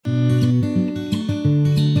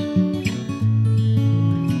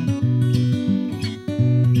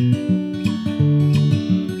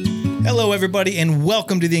Hello, everybody, and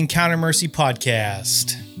welcome to the Encounter Mercy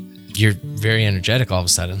podcast. You're very energetic all of a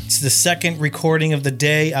sudden. It's the second recording of the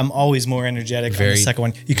day. I'm always more energetic on the second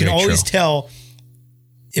one. You can always tell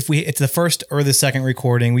if it's the first or the second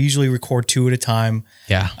recording. We usually record two at a time.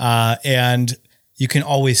 Yeah. And you can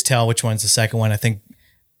always tell which one's the second one, I think,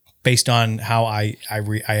 based on how I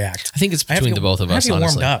act. I think it's between the both of us, honestly. I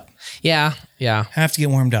have to get warmed up. Yeah. I have to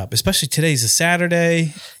get warmed up, especially today's a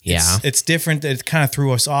Saturday. Yeah. It's different. It kind of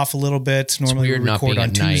threw us off a little bit. Normally we record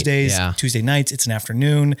on Tuesdays, Tuesday nights. It's an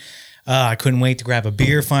afternoon. I couldn't wait to grab a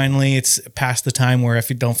beer finally. It's past the time where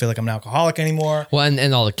if you don't feel like I'm an alcoholic anymore. Well,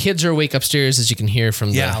 and all the kids are awake upstairs, as you can hear from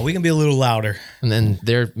Yeah, we can be a little louder. And then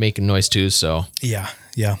they're making noise too, so. Yeah.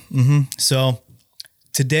 Mm-hmm. So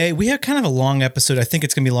today we have kind of a long episode. I think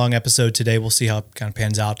it's going to be a long episode today. We'll see how it kind of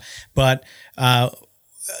pans out. But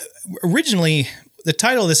originally, the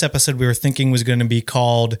title of this episode we were thinking was going to be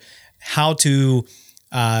called "How to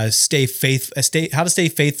Stay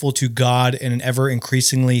Faithful to God in an Ever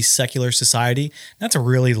Increasingly Secular Society." That's a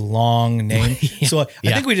really long name, so I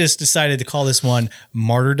think we just decided to call this one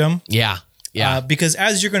 "Martyrdom." Yeah. Because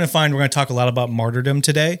as you're going to find, we're going to talk a lot about martyrdom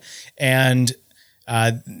today, and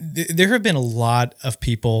there have been a lot of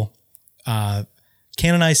people,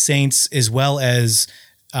 canonized saints as well as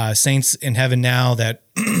saints in heaven now that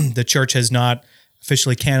the church has not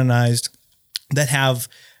officially canonized, that have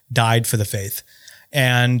died for the faith.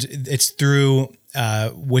 And it's through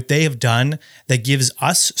what they have done that gives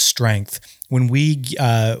us strength when we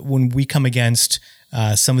come against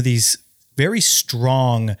some of these very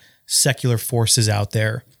strong secular forces out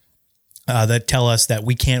there that tell us that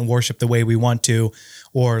we can't worship the way we want to,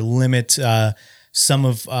 or limit some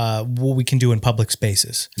of what we can do in public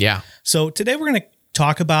spaces. Yeah. So today we're going to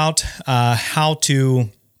talk about how to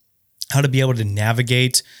be able to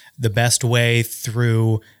navigate the best way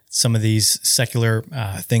through some of these secular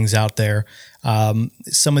things out there.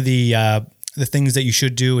 Some of the things that you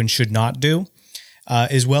should do and should not do,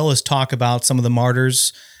 as well as talk about some of the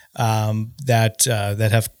martyrs that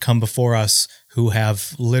have come before us who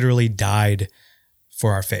have literally died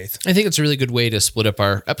for our faith. I think it's a really good way to split up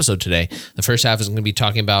our episode today. The first half is going to be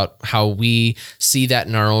talking about how we see that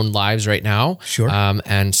in our own lives right now. Sure.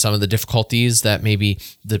 And some of the difficulties that maybe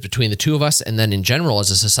between the two of us, and then in general as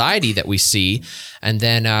a society that we see. And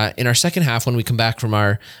then in our second half, when we come back from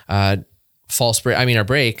our our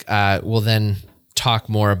break, we'll then talk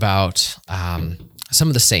more about some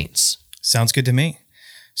of the saints. Sounds good to me.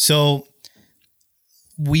 So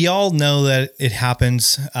we all know that it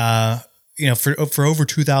happens, for over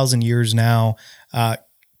 2,000 years now,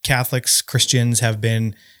 Catholics, Christians have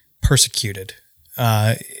been persecuted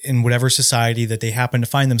in whatever society that they happen to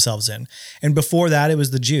find themselves in. And before that, it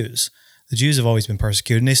was the Jews. The Jews have always been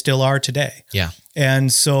persecuted, and they still are today. Yeah.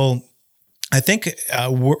 And so I think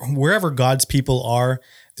wherever God's people are,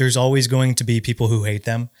 there's always going to be people who hate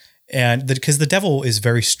them. And because the devil is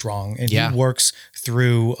very strong, and he works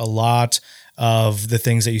through a lot of the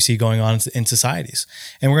things that you see going on in societies.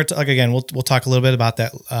 And we're going to talk again, we'll talk a little bit about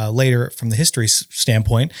that later from the history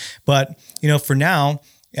standpoint. But, for now,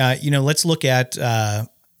 let's look at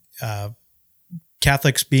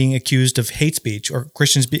Catholics being accused of hate speech, or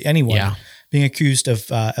Christians, anyone being accused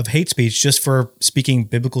of hate speech just for speaking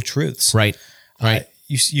biblical truths. Right.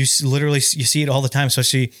 You literally see it all the time,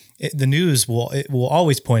 especially the news will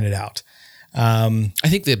always point it out. I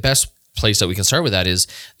think the best place that we can start with that is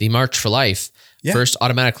the March for Life. First,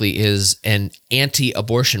 automatically is an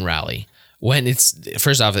anti-abortion rally. When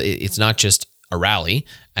it's not just a rally,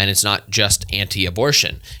 and it's not just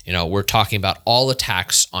anti-abortion. We're talking about all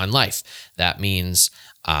attacks on life. That means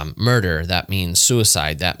murder, that means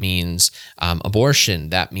suicide, that means abortion,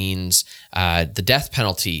 that means the death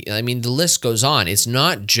penalty. I mean, the list goes on. It's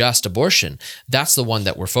not just abortion. That's the one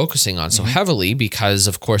that we're focusing on so heavily because,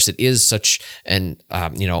 of course, it is such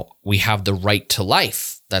we have the right to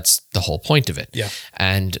life. That's the whole point of it. Yeah.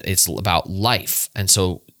 And it's about life. And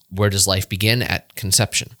so where does life begin? At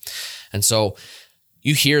conception. And so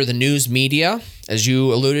you hear the news media, as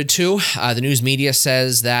you alluded to. The news media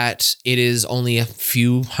says that it is only a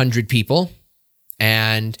few hundred people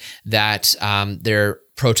and that they're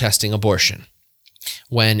protesting abortion,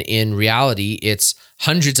 when in reality, it's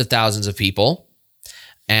hundreds of thousands of people,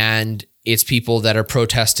 and it's people that are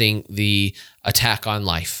protesting the attack on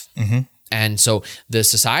life. Mm-hmm. And so the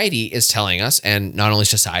society is telling us, and not only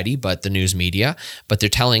society, but the news media, but they're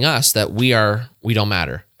telling us that we don't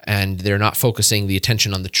matter. And they're not focusing the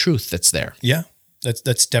attention on the truth that's there. Yeah,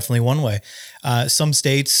 that's definitely one way. Some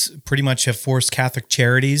states pretty much have forced Catholic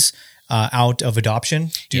charities out of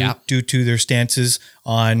adoption due to their stances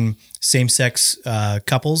on same-sex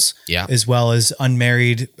couples, as well as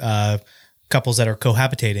unmarried couples that are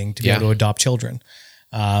cohabitating to be able to adopt children.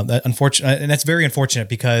 That's very unfortunate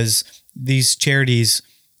because these charities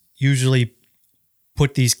usually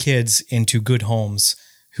put these kids into good homes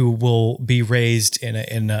who will be raised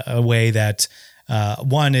in a way that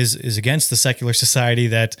one is against the secular society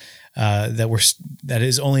that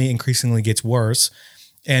is only increasingly gets worse,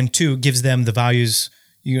 and two gives them the values.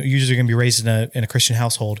 You're usually going to be raised in a Christian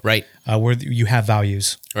household, right? Where you have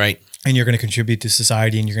values, right? And you're going to contribute to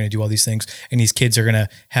society, and you're going to do all these things, and these kids are going to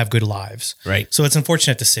have good lives, right? So it's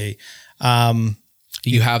unfortunate to see.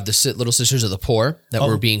 You have the Little Sisters of the Poor that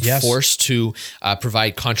were being forced to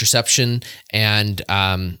provide contraception and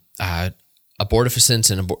abortifacients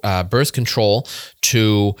and birth control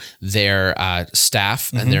to their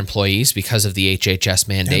staff and their employees because of the HHS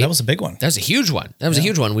mandate. Yeah, that was a big one. That was a huge one. A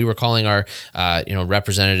huge one. We were calling our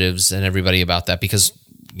representatives and everybody about that because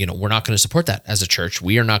we're not going to support that as a church.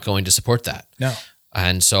 We are not going to support that. No.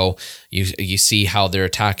 And so you see how they're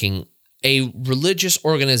attacking a religious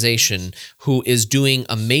organization who is doing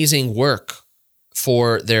amazing work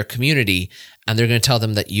for their community, and they're going to tell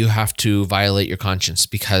them that you have to violate your conscience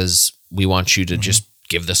because we want you to just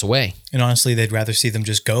give this away. And honestly, they'd rather see them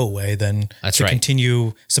just go away than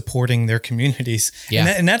continue supporting their communities. Yeah.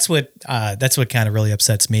 And that's what kind of really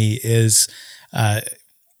upsets me is,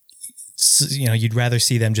 you'd rather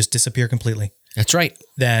see them just disappear completely. That's right.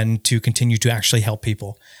 Than to continue to actually help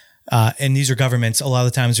people. And these are governments. A lot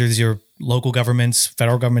of the times these are local governments,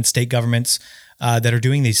 federal governments, state governments that are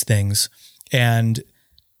doing these things. And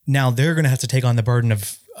now they're going to have to take on the burden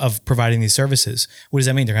of providing these services. What does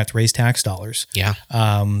that mean? They're going to have to raise tax dollars. Yeah.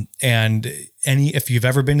 And if you've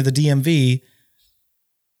ever been to the DMV,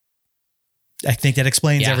 I think that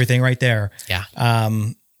explains everything right there. Yeah.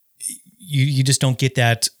 You just don't get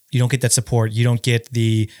that. You don't get that support. You don't get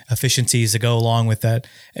the efficiencies that go along with that,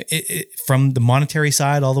 from the monetary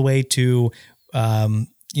side all the way to,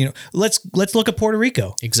 let's look at Puerto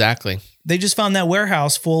Rico. Exactly. They just found that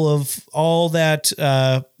warehouse full of all those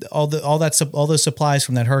supplies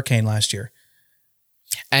from that hurricane last year.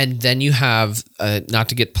 And then you have, not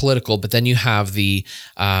to get political, but then you have the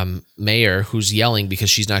mayor who's yelling because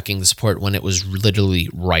she's not getting the support when it was literally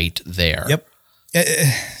right there. Yep.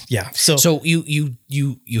 Yeah. So you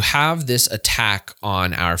have this attack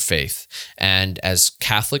on our faith, and as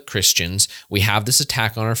Catholic Christians, we have this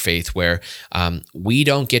attack on our faith where we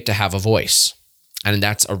don't get to have a voice, and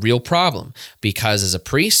that's a real problem because as a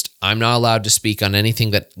priest, I'm not allowed to speak on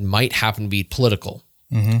anything that might happen to be political.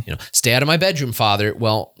 Mm-hmm. Stay out of my bedroom, Father.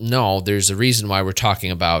 Well, no, there's a reason why we're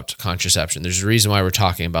talking about contraception. There's a reason why we're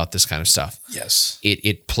talking about this kind of stuff. Yes.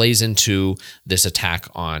 It plays into this attack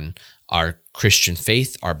on our Christian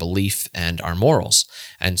faith, our belief, and our morals.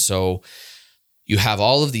 And so you have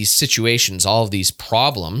all of these situations, all of these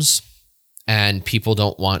problems, and people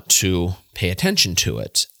don't want to pay attention to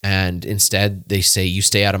it. And instead they say, you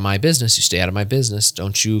stay out of my business, you stay out of my business.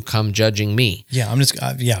 Don't you come judging me. Yeah, I'm just,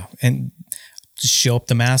 and just show up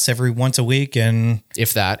to mass every once a week and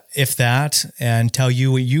if that, and tell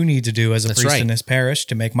you what you need to do as a priest in this parish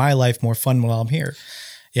to make my life more fun while I'm here.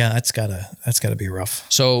 Yeah, that's gotta be rough.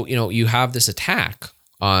 So, you have this attack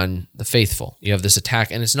on the faithful. You have this attack,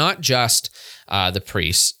 and it's not just the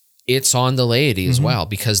priests, it's on the laity as well,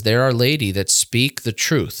 because there are laity that speak the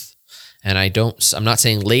truth. And I'm not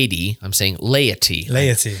saying lady, I'm saying laity.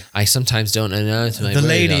 Laity. I sometimes don't know. The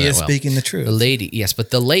lady is speaking the truth. The lady, yes,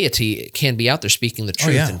 but the laity can be out there speaking the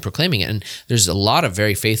truth and proclaiming it. And there's a lot of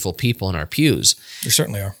very faithful people in our pews. There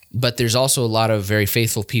certainly are. But there's also a lot of very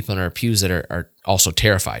faithful people in our pews that are also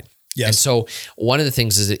terrified. Yes. And so one of the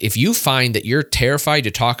things is that if you find that you're terrified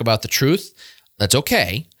to talk about the truth, that's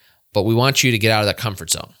okay. But we want you to get out of that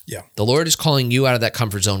comfort zone. Yeah. The Lord is calling you out of that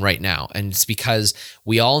comfort zone right now. And it's because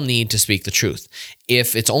we all need to speak the truth.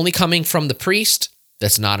 If it's only coming from the priest,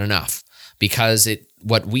 that's not enough. Because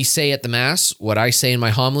what we say at the Mass, what I say in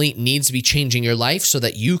my homily, needs to be changing your life so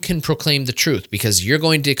that you can proclaim the truth. Because you're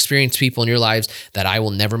going to experience people in your lives that I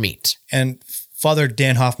will never meet. And Father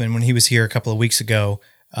Dan Hoffman, when he was here a couple of weeks ago,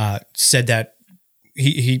 said that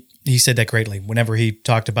he said that greatly whenever he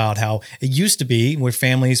talked about how it used to be where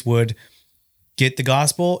families would get the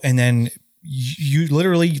gospel and then you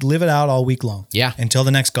literally live it out all week long. Yeah. Until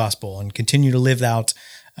the next gospel and continue to live out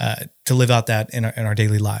that in our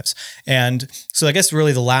daily lives. And so I guess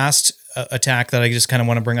really the last attack that I just kind of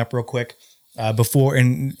want to bring up real quick before,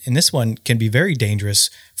 and this one can be very dangerous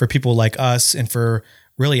for people like us and for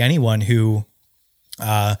really anyone who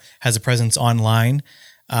has a presence online.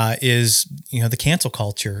 is, the cancel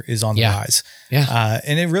culture is on the rise. Yeah.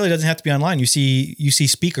 And it really doesn't have to be online. You see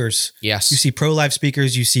speakers. Yes. You see pro-life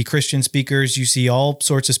speakers. You see Christian speakers. You see all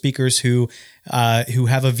sorts of speakers who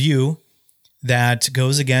have a view that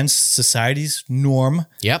goes against society's norm.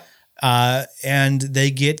 Yep. And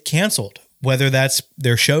they get canceled, whether that's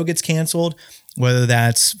their show gets canceled, whether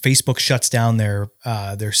that's Facebook shuts down their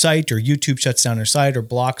site, or YouTube shuts down their site, or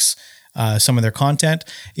blocks some of their content.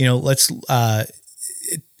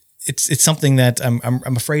 It's something that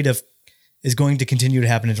I'm afraid of is going to continue to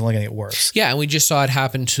happen. It's only going to get worse. Yeah, and we just saw it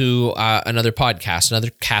happen to another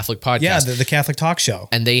Catholic podcast. Yeah, the Catholic Talk Show.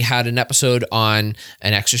 And they had an episode on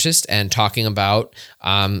an exorcist and talking about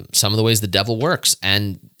some of the ways the devil works,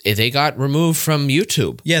 and they got removed from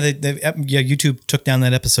YouTube. Yeah, YouTube took down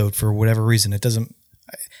that episode for whatever reason. It doesn't.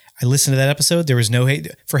 I listened to that episode. There was no hate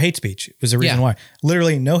speech. It was the reason why.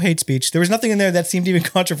 Literally no hate speech. There was nothing in there that seemed even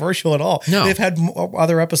controversial at all. No. They've had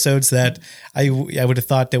other episodes that I would have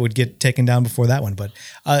thought that would get taken down before that one. But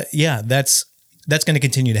that's going to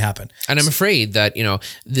continue to happen. And I'm afraid that,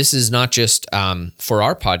 this is not just for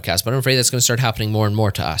our podcast, but I'm afraid that's going to start happening more and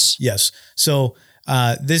more to us. Yes. So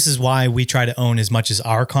this is why we try to own as much as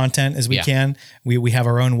our content as we can. We have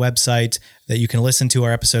our own website that you can listen to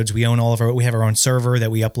our episodes. We own we have our own server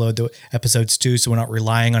that we upload the episodes to, so we're not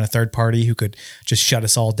relying on a third party who could just shut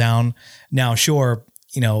us all down. Now, sure,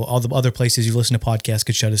 all the other places you listen to podcasts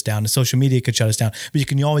could shut us down. The social media could shut us down, but you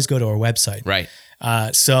can always go to our website. Right.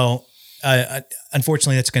 So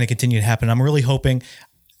unfortunately, that's going to continue to happen. I'm really hoping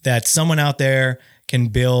that someone out there can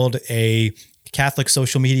build a Catholic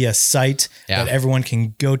social media site that everyone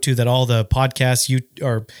can go to, that all the podcasts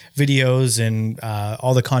or videos and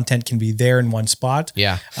all the content can be there in one spot.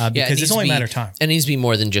 Yeah. Because it's only a matter of time. It needs to be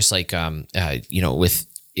more than just like, with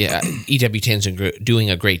EWTN's doing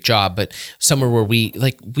a great job, but somewhere where we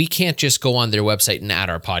can't just go on their website and add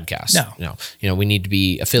our podcast. No. We need to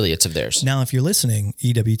be affiliates of theirs. Now, if you're listening,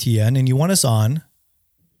 EWTN, and you want us on,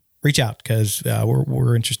 reach out, because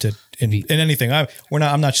we're interested in anything. I'm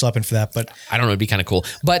not schlepping for that, but I don't know. It'd be kind of cool.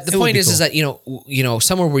 But the point is that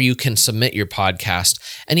somewhere where you can submit your podcast,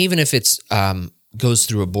 and even if it's goes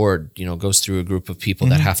through a board, goes through a group of people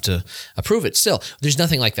that have to approve it. Still, there's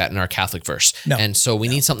nothing like that in our Catholic verse. No. And so we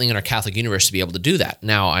need something in our Catholic universe to be able to do that.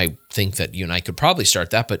 Now, I think that you and I could probably start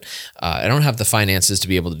that, but I don't have the finances to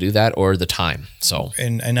be able to do that, or the time. So,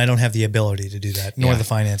 and I don't have the ability to do that, nor the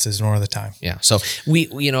finances, nor the time. Yeah. So we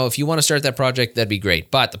if you want to start that project, that'd be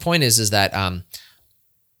great. But the point is that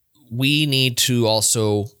we need to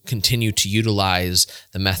also continue to utilize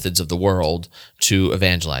the methods of the world to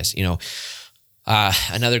evangelize.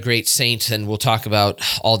 Another great saint, and we'll talk about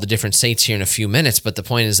all the different saints here in a few minutes, but the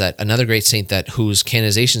point is that another great saint whose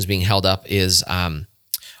canonization is being held up is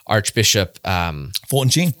Archbishop Fulton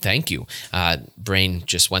Sheen. Thank you. Brain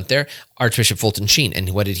just went there. Archbishop Fulton Sheen. And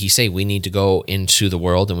what did he say? We need to go into the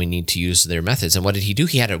world and we need to use their methods. And what did he do?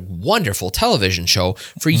 He had a wonderful television show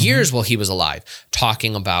for years while he was alive,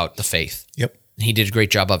 talking about the faith. Yep. He did a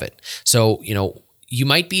great job of it. So, you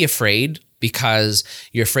might be afraid because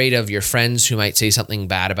you're afraid of your friends who might say something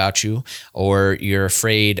bad about you, or you're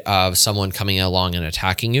afraid of someone coming along and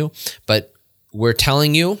attacking you. But we're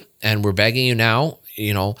telling you, and we're begging you now,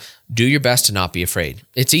 do your best to not be afraid.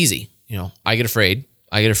 It's easy. I get afraid.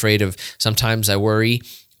 Sometimes I worry,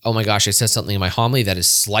 oh my gosh, I said something in my homily that is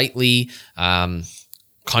slightly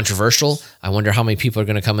controversial. I wonder how many people are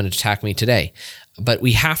going to come and attack me today. But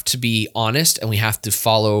we have to be honest, and we have to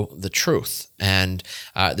follow the truth. And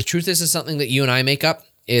the truth isn't something that you and I make up.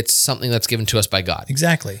 It's something that's given to us by God.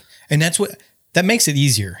 Exactly. And that makes it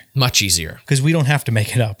easier. Much easier. Because we don't have to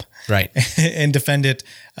make it up. Right. And defend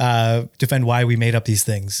why we made up these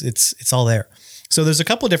things. It's all there. So there's a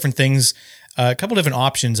couple of different things, a couple of different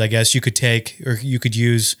options, I guess, you could take or you could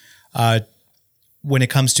use when it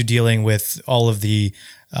comes to dealing with all of the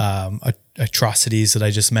atrocities that I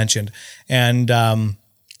just mentioned. And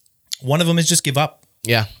one of them is just give up.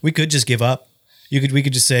 Yeah. We could just give up. We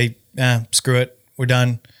could just say, screw it. We're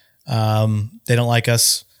done. They don't like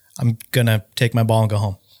us. I'm going to take my ball and go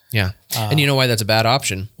home. Yeah. And you know why that's a bad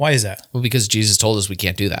option? Why is that? Well, because Jesus told us we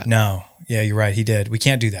can't do that. No. Yeah, you're right. He did. We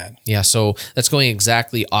can't do that. Yeah. So that's going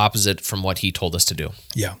exactly opposite from what he told us to do.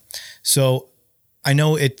 Yeah. So I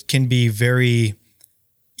know it can be very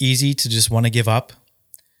easy to just want to give up.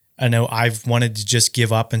 I know I've wanted to just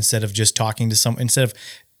give up instead of just talking to instead of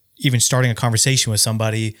even starting a conversation with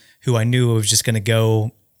somebody who I knew it was just going to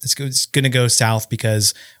go, it's going to go south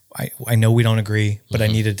because I know we don't agree, but I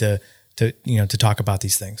needed to talk about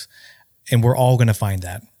these things. And we're all going to find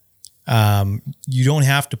that. You don't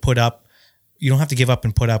have to give up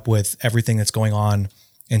and put up with everything that's going on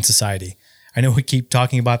in society. I know we keep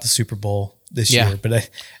talking about the Super Bowl this year, but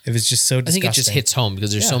it was just so disgusting. I think it just hits home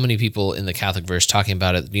because there's so many people in the Catholic verse talking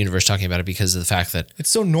about it, the universe talking about it, because of the fact that it's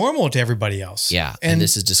so normal to everybody else. Yeah, and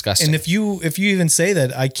this is disgusting. And if you even say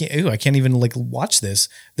that I can't even like watch this,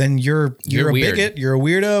 then you're a weird. bigot, you're a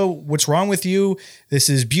weirdo. What's wrong with you? This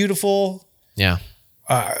is beautiful. Yeah.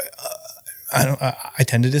 I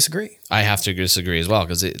tend to disagree. I have to disagree as well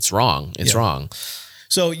because it's wrong. It's wrong.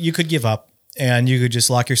 So you could give up and you could just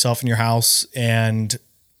lock yourself in your house and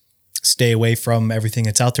stay away from everything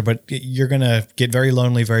that's out there, but you're going to get very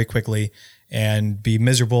lonely very quickly and be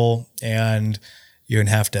miserable, and you're going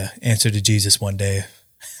to have to answer to Jesus one day.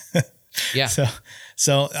 Yeah.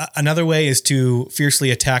 So another way is to fiercely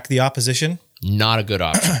attack the opposition. Not a good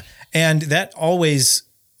option. And that always,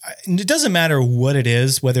 it doesn't matter what it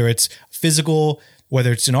is, whether it's physical,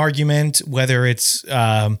 whether it's an argument, whether it's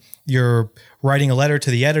you're writing a letter to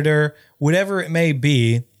the editor, whatever it may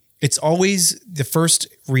be, it's always the first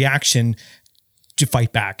reaction to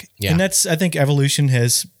fight back. Yeah. And that's, I think evolution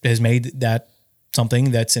has made that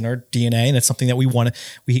something that's in our DNA, and it's something that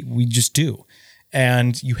we just do.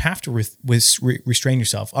 And you have to restrain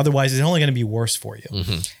yourself. Otherwise, it's only going to be worse for you.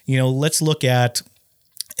 Mm-hmm. You know, let's look at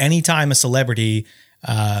anytime a celebrity,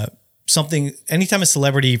 anytime a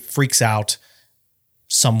celebrity freaks out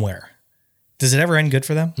somewhere, does it ever end good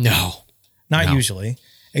for them? No. Not usually.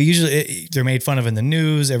 They're made fun of in the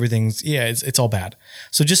news. Everything's, it's all bad.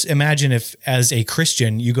 So just imagine if, as a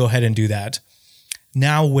Christian, you go ahead and do that.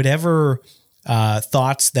 Now, whatever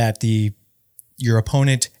thoughts that your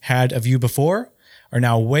opponent had of you before are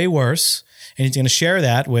now way worse, and he's going to share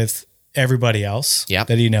that with everybody else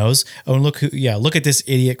that he knows. Oh, and look at this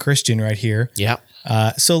idiot Christian right here. Yeah.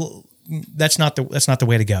 So that's not the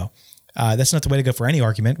way to go. That's not the way to go for any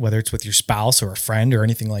argument, whether it's with your spouse or a friend or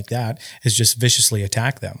anything like that, is just viciously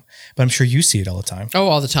attack them. But I'm sure you see it all the time. Oh,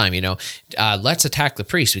 all the time. Let's attack the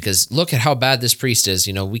priest because look at how bad this priest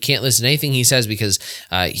is. We can't listen to anything he says because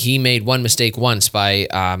he made one mistake once by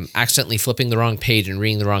accidentally flipping the wrong page and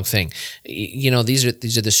reading the wrong thing. These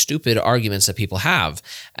are the stupid arguments that people have,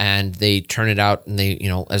 and they turn it out and they,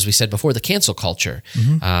 as we said before, the cancel culture.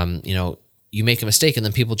 Mm-hmm. You make a mistake and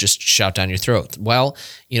then people just shout down your throat. Well,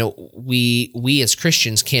 we as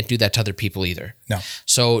Christians can't do that to other people either. No.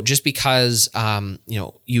 So just because,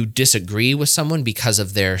 you disagree with someone because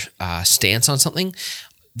of their stance on something,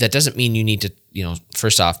 that doesn't mean you need to,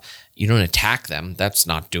 first off, you don't attack them. That's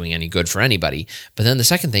not doing any good for anybody. But then the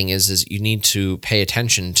second thing is you need to pay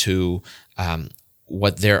attention to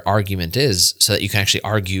what their argument is so that you can actually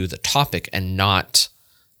argue the topic and not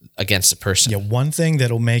against the person. Yeah, one thing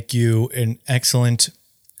that'll make you an excellent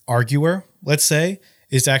arguer, let's say,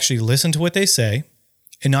 is to actually listen to what they say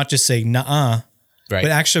and not just say "nuh-uh," but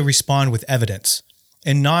actually respond with evidence.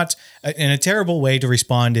 And not in a terrible way to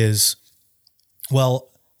respond is, well,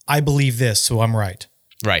 I believe this, so I'm right.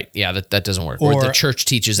 Right. Yeah, that doesn't work. Or the church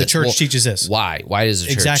teaches this. The church teaches this. Why? Why does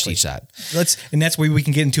the church teach that? And that's where we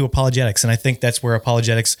can get into apologetics. And I think that's where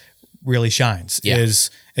apologetics really shines,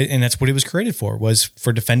 and that's what it was created for, was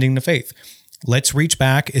for defending the faith. Let's reach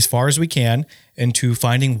back as far as we can into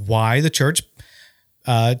finding why the church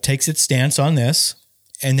takes its stance on this,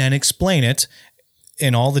 and then explain it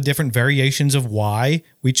in all the different variations of why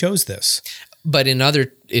we chose this. But in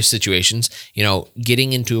other situations,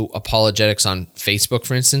 getting into apologetics on Facebook,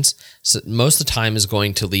 for instance, most of the time is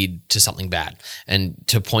going to lead to something bad and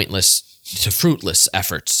to fruitless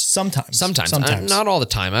efforts. Sometimes. Not all the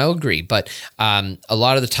time, I'll agree. But a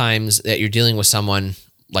lot of the times that you're dealing with someone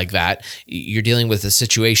like that, you're dealing with a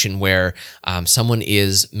situation where someone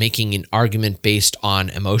is making an argument based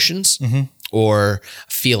on emotions or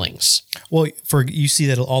feelings. Well, you see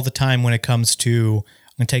that all the time when it comes to,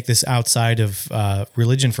 I'm going to take this outside of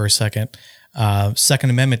religion for a second,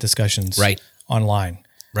 Second Amendment discussions online.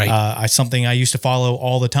 Right. Something I used to follow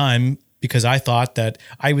all the time, because I thought that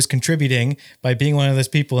I was contributing by being one of those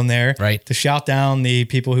people in there to shout down the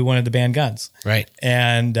people who wanted to ban guns. Right.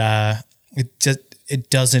 And it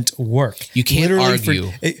doesn't work. You can't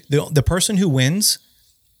argue. The person who wins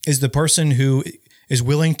is the person who is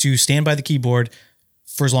willing to stand by the keyboard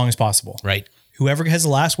for as long as possible. Right. Whoever has the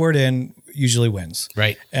last word in usually wins.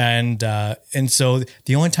 Right. And so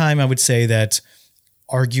the only time I would say that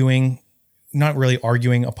not really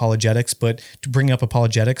arguing apologetics, but to bring up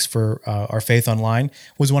apologetics for our faith online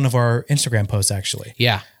was one of our Instagram posts, actually.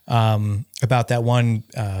 Yeah. About that one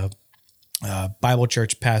Bible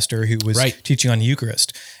church pastor who was teaching on the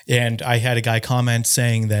Eucharist. And I had a guy comment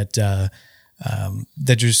saying that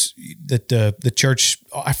the church,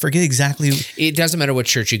 I forget exactly. It doesn't matter what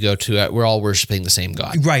church you go to. We're all worshiping the same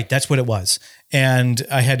God. Right. That's what it was. And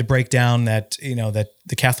I had to break down that, that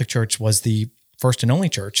the Catholic Church was the first and only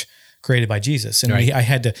church created by Jesus. And Right.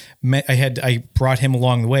 I brought him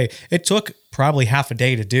along the way. It took probably half a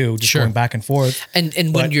day to do, just Sure. going back and forth. And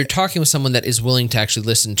when you're talking with someone that is willing to actually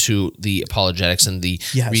listen to the apologetics and the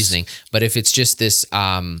Yes. reasoning, but if it's just this,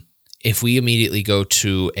 if we immediately go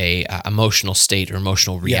to a emotional state or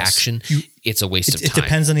emotional reaction, it's a waste of time. It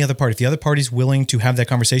depends on the other party. If the other party's willing to have that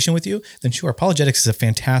conversation with you, then sure, apologetics is a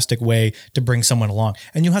fantastic way to bring someone along.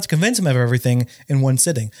 And you have to convince them of everything in one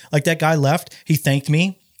sitting. Like that guy left, he thanked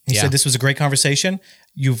me. He Yeah. said, "This was a great conversation.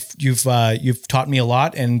 You've taught me a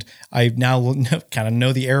lot, and I now kind of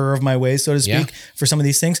know the error of my ways, so to speak, Yeah. for some of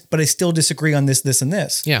these things. But I still disagree on this, this, and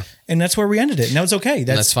this. Yeah. And that's where we ended it. And that was okay.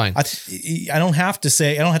 That's fine. I don't have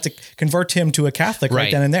to convert him to a Catholic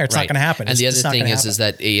right then and there. It's not going to happen. And the It's other not thing gonna is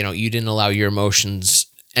happen. that you didn't allow your emotions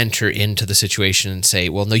enter into the situation and say,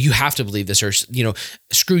 well, no, you have to believe this, or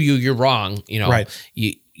screw you, you're wrong. Right.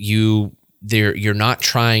 You're not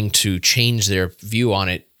trying to change their view on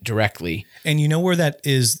it directly. And you know where that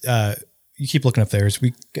is? You keep looking up there. Is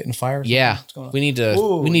we getting fire? or something? Yeah, What's going on? we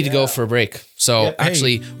need to go for a break. So Yep, hey.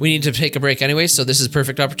 actually, we need to take a break anyway. So this is a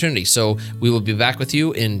perfect opportunity. So we will be back with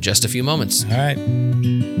you in just a few moments. All right.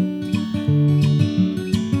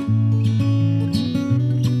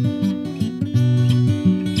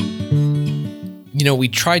 We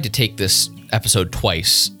tried to take this episode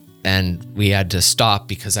twice, and we had to stop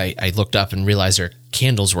because I looked up and realized our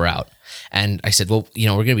candles were out. And I said, well, we're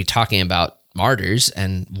going to be talking about martyrs,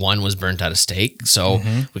 and one was burnt at a stake. So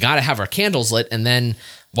we got to have our candles lit. And then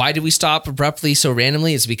why did we stop abruptly so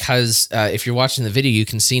randomly? It's because if you're watching the video, you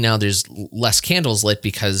can see now there's less candles lit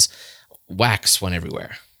because wax went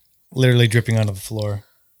everywhere. Literally dripping onto the floor.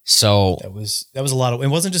 So That was a lot of. It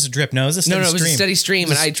wasn't just a drip. No, it was a steady it stream. was a steady stream,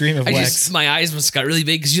 and a stream of wax. my eyes must got really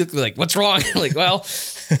big because you look like, what's wrong? I'm like, well,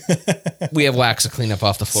 we have wax to clean up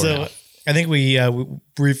off the floor now. I think we're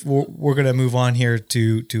going to move on here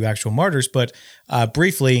to actual martyrs, but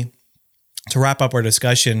briefly to wrap up our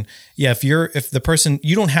discussion, if the person,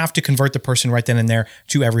 you don't have to convert the person right then and there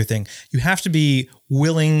to everything. You have to be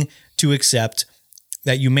willing to accept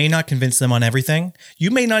that you may not convince them on everything. You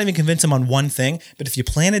may not even convince them on one thing, but if you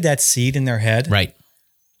planted that seed in their head, Right.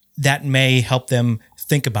 that may help them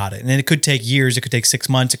think about it. And it could take years, it could take 6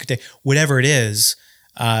 months, it could take whatever it is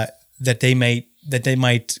that they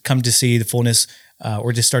might come to see the fullness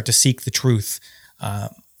or just start to seek the truth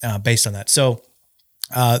based on that. So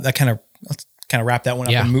let's kind of wrap that one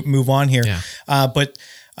up and move on here. Yeah. But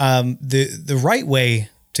the right way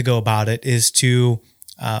to go about it is to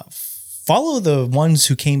follow the ones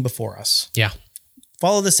who came before us. Yeah.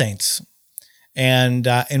 Follow the saints and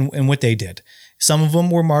what they did. Some of them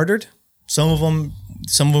were martyred. Some of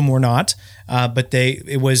them were not. But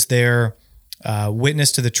it was their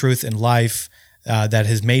witness to the truth in life that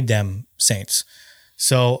has made them saints.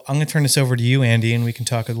 So I'm going to turn this over to you, Andy, and we can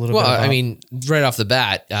talk a little bit about... right off the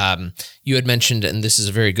bat, you had mentioned, and this is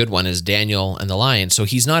a very good one, is Daniel and the lion. So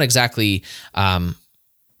he's not exactly,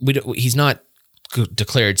 he's not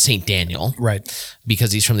declared Saint Daniel, right?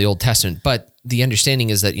 Because he's from the Old Testament. But the understanding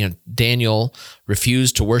is that Daniel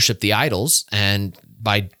refused to worship the idols, and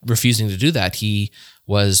by refusing to do that, he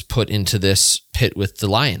was put into this pit with the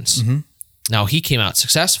lions. Mm-hmm. Now he came out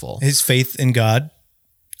successful. His faith in God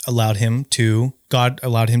allowed him to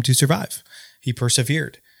survive. He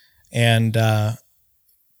persevered, and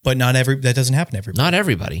but that doesn't happen to everybody. Not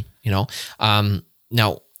everybody, Now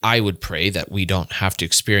I would pray that we don't have to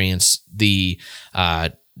experience the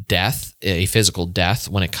death, a physical death,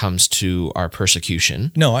 when it comes to our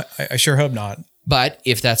persecution. No, I sure hope not. But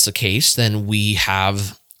if that's the case, then we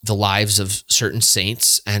have the lives of certain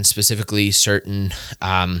saints, and specifically certain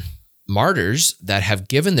martyrs that have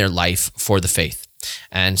given their life for the faith.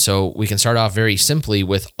 And so we can start off very simply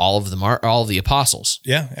with all of the apostles.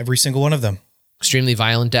 Yeah, every single one of them. Extremely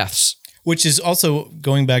violent deaths. Which is also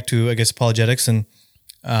going back to, I guess, apologetics, and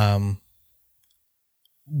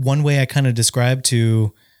one way I kind of describe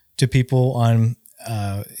to people on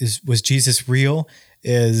was Jesus real?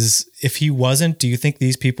 Is if he wasn't, do you think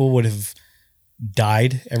these people would have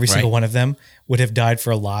died? Every single one of them would have died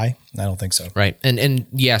for a lie? I don't think so. Right. And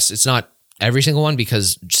yes, it's not every single one,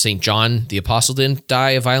 because St. John, the apostle, didn't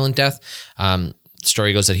die a violent death.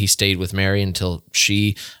 Story goes that he stayed with Mary until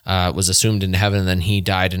she was assumed into heaven, and then he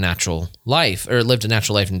died a natural life, or lived a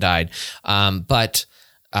natural life and died. But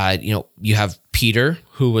you have Peter,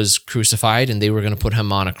 who was crucified, and they were going to put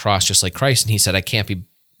him on a cross just like Christ. And he said, I can't be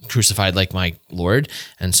crucified like my Lord.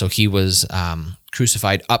 And so he was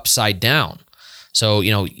crucified upside down. So,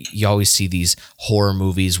 you always see these horror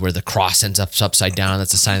movies where the cross ends up upside down.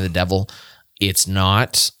 That's a sign of the devil. It's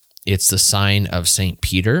not. It's the sign of St.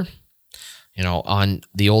 Peter. On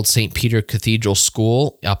the old St. Peter Cathedral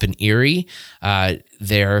School up in Erie,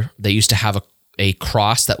 they used to have a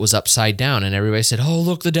cross that was upside down, and everybody said, "Oh,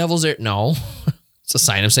 look, the devil's there." No, it's a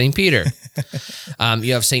sign of St. Peter.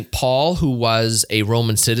 You have St. Paul, who was a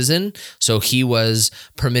Roman citizen, so he was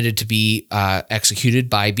permitted to be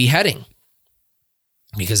executed by beheading,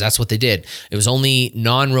 because that's what they did. It was only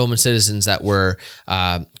non-Roman citizens that were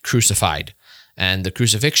crucified, and the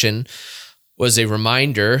crucifixion was a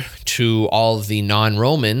reminder to all of the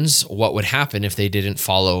non-Romans what would happen if they didn't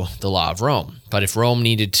follow the law of Rome. But if Rome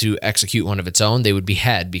needed to execute one of its own, they would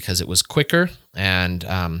behead because it was quicker and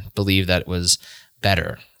believed that it was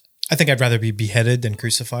better. I think I'd rather be beheaded than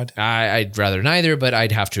crucified. I'd rather neither, but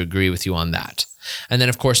I'd have to agree with you on that. And then,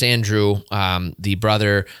 of course, Andrew, the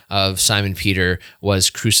brother of Simon Peter,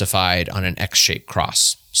 was crucified on an X-shaped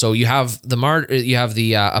cross. So you have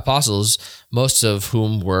the apostles, most of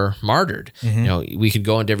whom were martyred. We could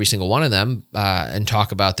go into every single one of them and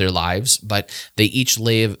talk about their lives, but they each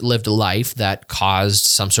lived a life that caused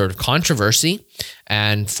some sort of controversy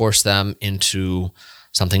and forced them into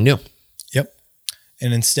something new. Yep.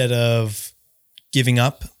 And instead of giving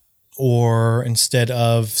up, or instead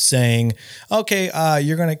of saying, "Okay,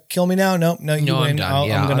 you're going to kill me now," no, you win. I'm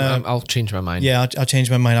done. I'll change my mind. Yeah, I'll change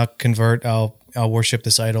my mind. I'll convert. I'll worship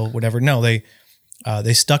this idol, whatever. No,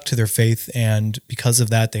 they stuck to their faith, and because of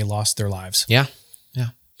that, they lost their lives. Yeah.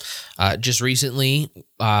 Just recently,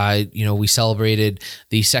 we celebrated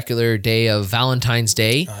the secular day of Valentine's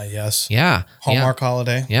Day. Yes. Yeah. Hallmark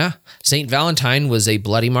holiday. Yeah. Saint Valentine was a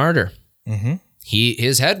bloody martyr. Mm-hmm.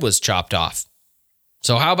 His head was chopped off.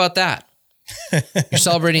 So how about that? You're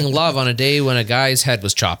celebrating love on a day when a guy's head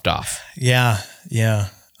was chopped off. Yeah.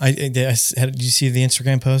 Did you see the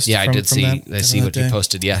Instagram post? Yeah, I did see. I see what you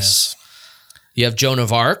posted. Yes. You have Joan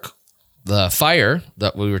of Arc, the fire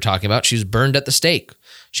that we were talking about. She was burned at the stake.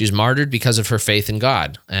 She was martyred because of her faith in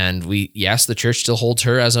God. And the church still holds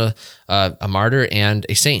her as a martyr and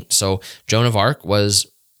a saint. So Joan of Arc was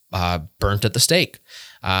burnt at the stake.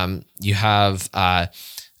 You have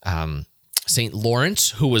St. Lawrence,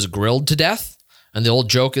 who was grilled to death. And the old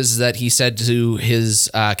joke is that he said to his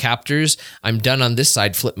captors, "I'm done on this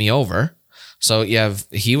side, flip me over." So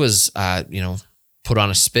he was, put on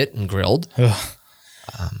a spit and grilled.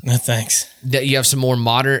 No thanks. You have some more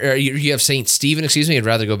modern, you have St. Stephen, I'd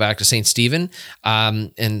rather go back to St. Stephen.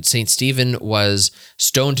 And St. Stephen was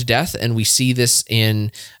stoned to death. And we see this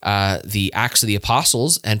in the Acts of the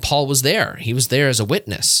Apostles, and Paul was there. He was there as a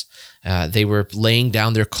witness. They were laying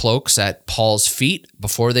down their cloaks at Paul's feet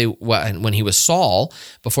when he was Saul,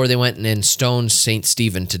 before they went and stoned St.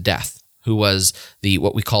 Stephen to death, who was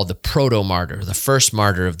what we call the proto-martyr, the first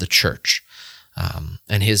martyr of the church.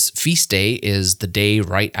 And his feast day is the day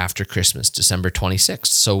right after Christmas, December 26th.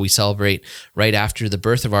 So we celebrate right after the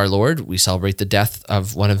birth of our Lord, we celebrate the death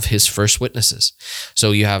of one of his first witnesses.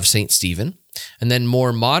 So you have St. Stephen. And then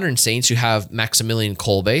more modern saints, you have Maximilian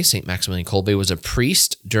Kolbe. St. Maximilian Kolbe was a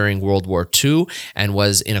priest during World War II and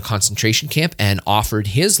was in a concentration camp and offered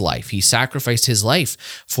his life. He sacrificed his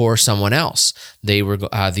life for someone else. They were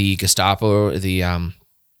the Gestapo,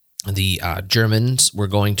 the Germans were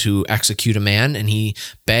going to execute a man, and he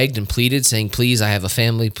begged and pleaded, saying, "Please, I have a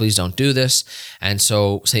family. Please don't do this." And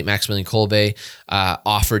so St. Maximilian Kolbe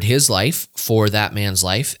offered his life for that man's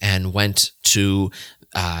life and went to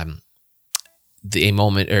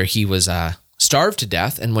he was starved to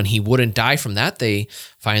death. And when he wouldn't die from that, they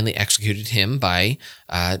finally executed him by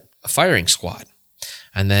a firing squad.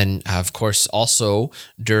 And then, of course, also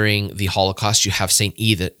during the Holocaust, you have St.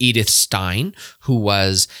 Edith Stein, who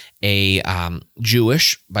was a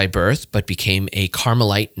Jewish by birth, but became a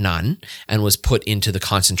Carmelite nun and was put into the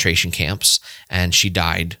concentration camps. And she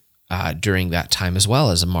died during that time as well,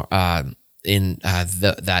 as that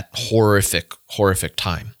horrific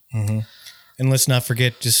time. Mm-hmm. And let's not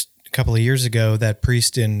forget, just a couple of years ago, that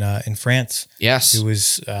priest in France, yes, who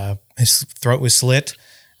was his throat was slit,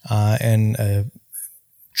 and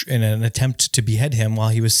in an attempt to behead him while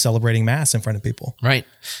he was celebrating mass in front of people. Right.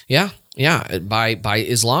 Yeah. By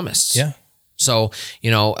Islamists. Yeah. So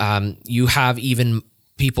you have even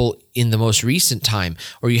people in the most recent time,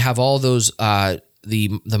 or you have all those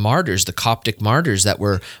the martyrs, the Coptic martyrs that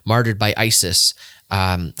were martyred by ISIS.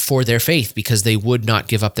 For their faith, because they would not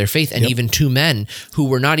give up their faith. And even two men who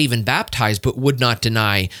were not even baptized, but would not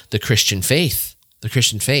deny the Christian faith.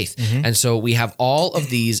 Mm-hmm. And so we have all of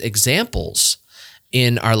these examples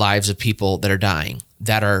in our lives of people that are dying,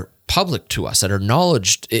 that are public to us, that are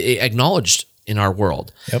acknowledged in our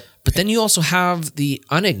world. Yep. But then you also have the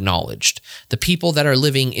unacknowledged, the people that are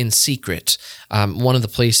living in secret. One of the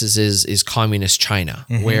places is communist China,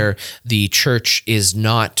 where the church is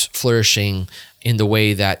not flourishing in the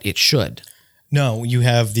way that it should. No, you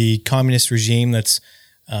have the communist regime that's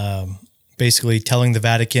basically telling the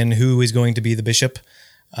Vatican who is going to be the bishop.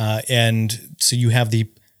 And so you have the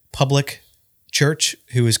public church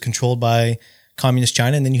who is controlled by communist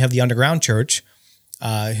China, and then you have the underground church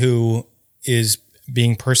who is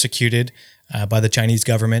being persecuted by the Chinese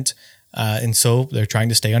government. And so they're trying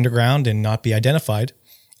to stay underground and not be identified.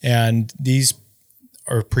 And these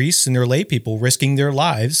are priests and they're lay people risking their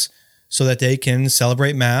lives so that they can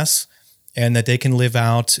celebrate Mass and that they can live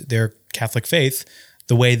out their Catholic faith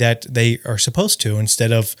the way that they are supposed to,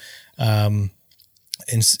 instead of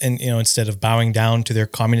instead of bowing down to their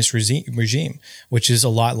communist regime, which is a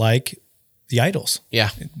lot like the idols. Yeah.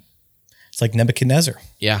 It's like Nebuchadnezzar.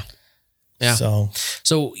 Yeah. Yeah.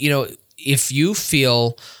 So, if you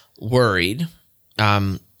feel worried,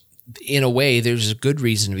 in a way, there's a good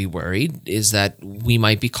reason to be worried, is that we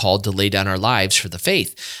might be called to lay down our lives for the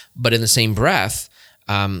faith. But in the same breath,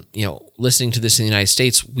 listening to this in the United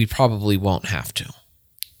States, we probably won't have to.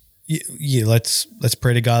 Yeah, let's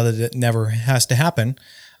pray to God that it never has to happen.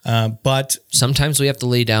 But sometimes we have to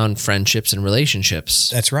lay down friendships and relationships.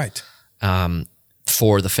 That's right.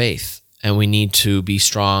 For the faith. And we need to be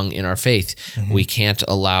strong in our faith. Mm-hmm. We can't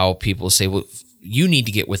allow people to say, well, you need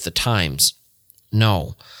to get with the times.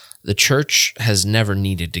 No, the church has never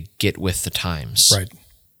needed to get with the times. Right.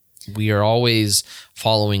 We are always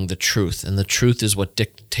following the truth, and the truth is what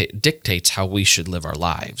dictates how we should live our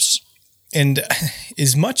lives. And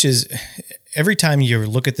as much as every time you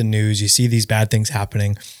look at the news, you see these bad things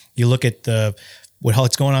happening, you look at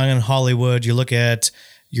what's going on in Hollywood, you look at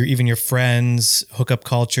your friends, hookup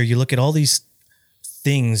culture, you look at all these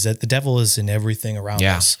things that the devil is in everything around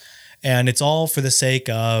us. And it's all for the sake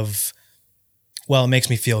of, well, it makes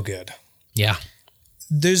me feel good. Yeah.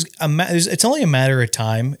 It's only a matter of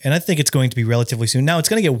time, and I think it's going to be relatively soon. Now, it's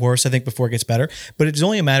going to get worse, I think, before it gets better, but it's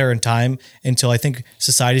only a matter of time until I think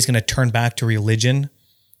society is going to turn back to religion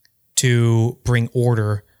to bring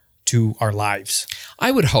order to our lives.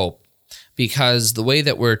 I would hope, because the way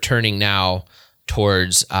that we're turning now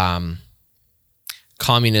towards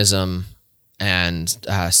communism and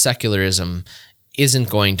secularism isn't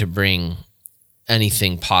going to bring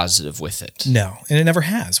anything positive with it. No, and it never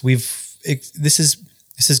has. This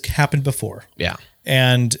has happened before. Yeah.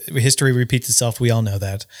 And history repeats itself. We all know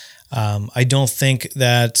that. I don't think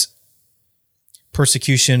that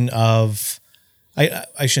persecution of,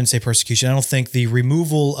 I shouldn't say persecution. I don't think the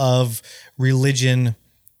removal of religion,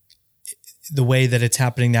 the way that it's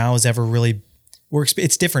happening now, is ever really works.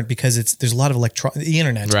 It's different because there's a lot of the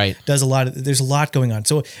internet does a lot of, there's a lot going on.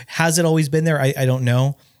 So has it always been there? I don't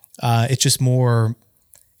know. It's just more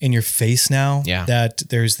in your face now that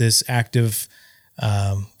there's this active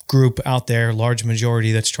group out there, large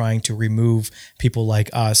majority, that's trying to remove people like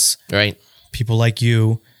us, people like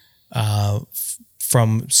you,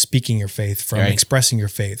 from speaking your faith, from expressing your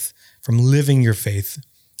faith, from living your faith.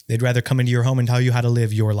 They'd rather come into your home and tell you how to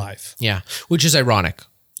live your life. Yeah, which is ironic.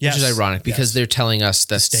 Yes. Which is ironic because they're telling us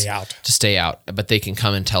that to stay out, but they can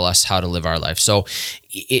come and tell us how to live our life. So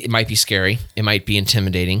it might be scary, it might be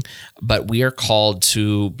intimidating, but we are called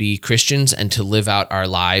to be Christians and to live out our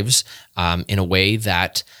lives in a way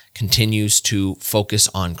that continues to focus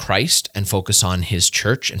on Christ and focus on his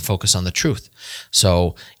church and focus on the truth.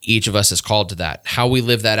 So each of us is called to that. How we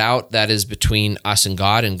live that out, that is between us and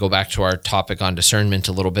God. And go back to our topic on discernment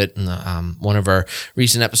a little bit in one of our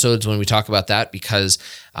recent episodes when we talk about that, because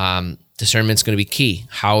discernment's going to be key.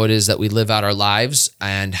 How it is that we live out our lives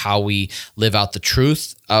and how we live out the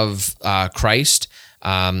truth of Christ,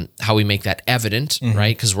 how we make that evident,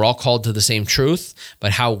 right? Because we're all called to the same truth,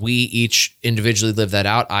 but how we each individually live that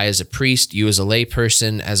out. I as a priest, you as a lay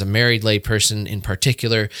person, as a married lay person in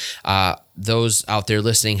particular, those out there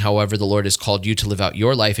listening, however the Lord has called you to live out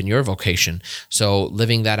your life and your vocation. So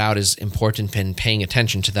living that out is important, and paying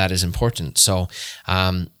attention to that is important. So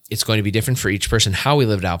it's going to be different for each person how we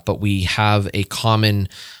live it out, but we have a common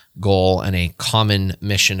goal and a common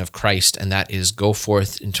mission of Christ, and that is go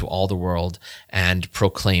forth into all the world and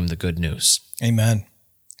proclaim the good news. Amen.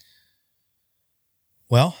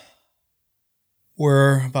 Well,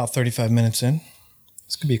 we're about 35 minutes in.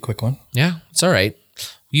 This could be a quick one. Yeah, it's all right.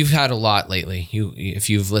 You've had a lot lately. If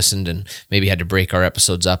you've listened and maybe had to break our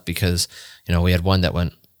episodes up because, we had one that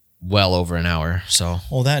went well over an hour. So,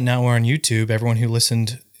 well, that now we're on YouTube. Everyone who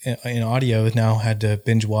listened in audio now had to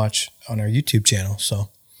binge watch on our YouTube channel. So,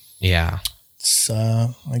 yeah, it's,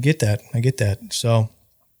 I get that. So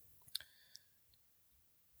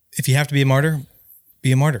if you have to be a martyr,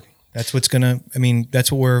 be a martyr. That's what's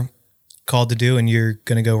that's what we're called to do. And you're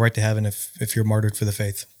going to go right to heaven if you're martyred for the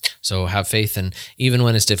faith. So have faith. And even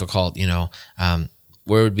when it's difficult,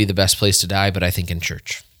 where would be the best place to die? But I think in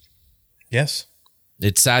church. Yes.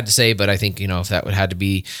 It's sad to say, but I think, if that had to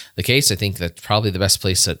be the case, I think that's probably the best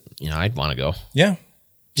place that, I'd want to go. Yeah.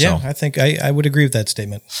 Yeah, so, I think I would agree with that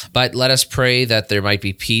statement. But let us pray that there might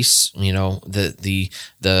be peace. The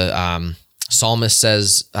psalmist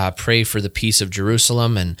says, pray for the peace of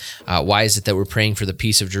Jerusalem. And why is it that we're praying for the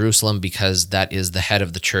peace of Jerusalem? Because that is the head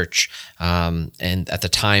of the church and at the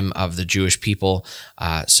time of the Jewish people.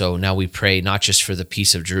 So now we pray not just for the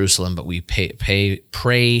peace of Jerusalem, but we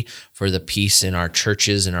pray for the peace in our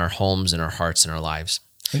churches, in our homes, in our hearts, in our lives.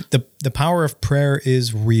 The power of prayer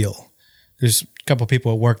is real. There's a couple of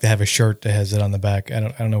people at work that have a shirt that has it on the back. I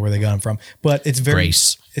don't know where they got them from, but it's very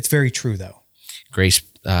Grace. It's very true though. Grace,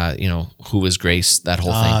 who is Grace? That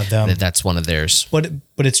whole thing. That's one of theirs. But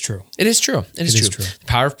it's true. It is true. It is true. The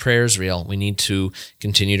power of prayer is real. We need to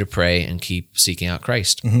continue to pray and keep seeking out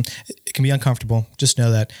Christ. Mm-hmm. It can be uncomfortable. Just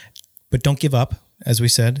know that. But don't give up. As we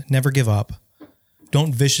said, never give up.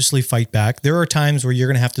 Don't viciously fight back. There are times where you're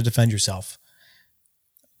going to have to defend yourself,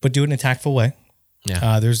 but do it in a tactful way.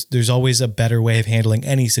 Yeah. There's always a better way of handling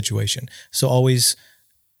any situation. So always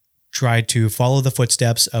try to follow the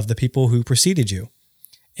footsteps of the people who preceded you.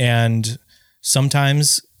 And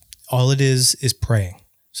sometimes all it is praying.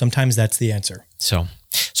 Sometimes that's the answer. So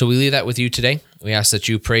we leave that with you today. We ask that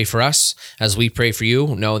you pray for us as we pray for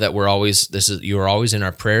you. Know that you are always in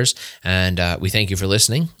our prayers, and we thank you for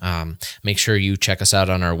listening. Make sure you check us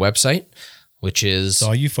out on our website, which is it's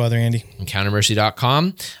all you, Father Andy.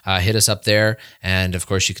 EncounterMercy.com. Hit us up there. And of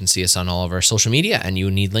course, you can see us on all of our social media, and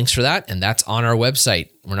you need links for that. And that's on our website.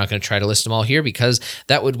 We're not going to try to list them all here because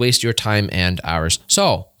that would waste your time and ours.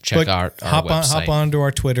 So check out our website. Hop onto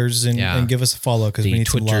our Twitters and give us a follow because we need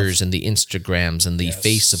some love. The Twitters and the Instagrams and the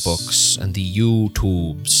Facebooks and the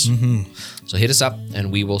YouTubes. Mm-hmm. So hit us up,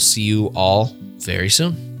 and we will see you all very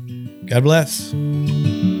soon. God bless.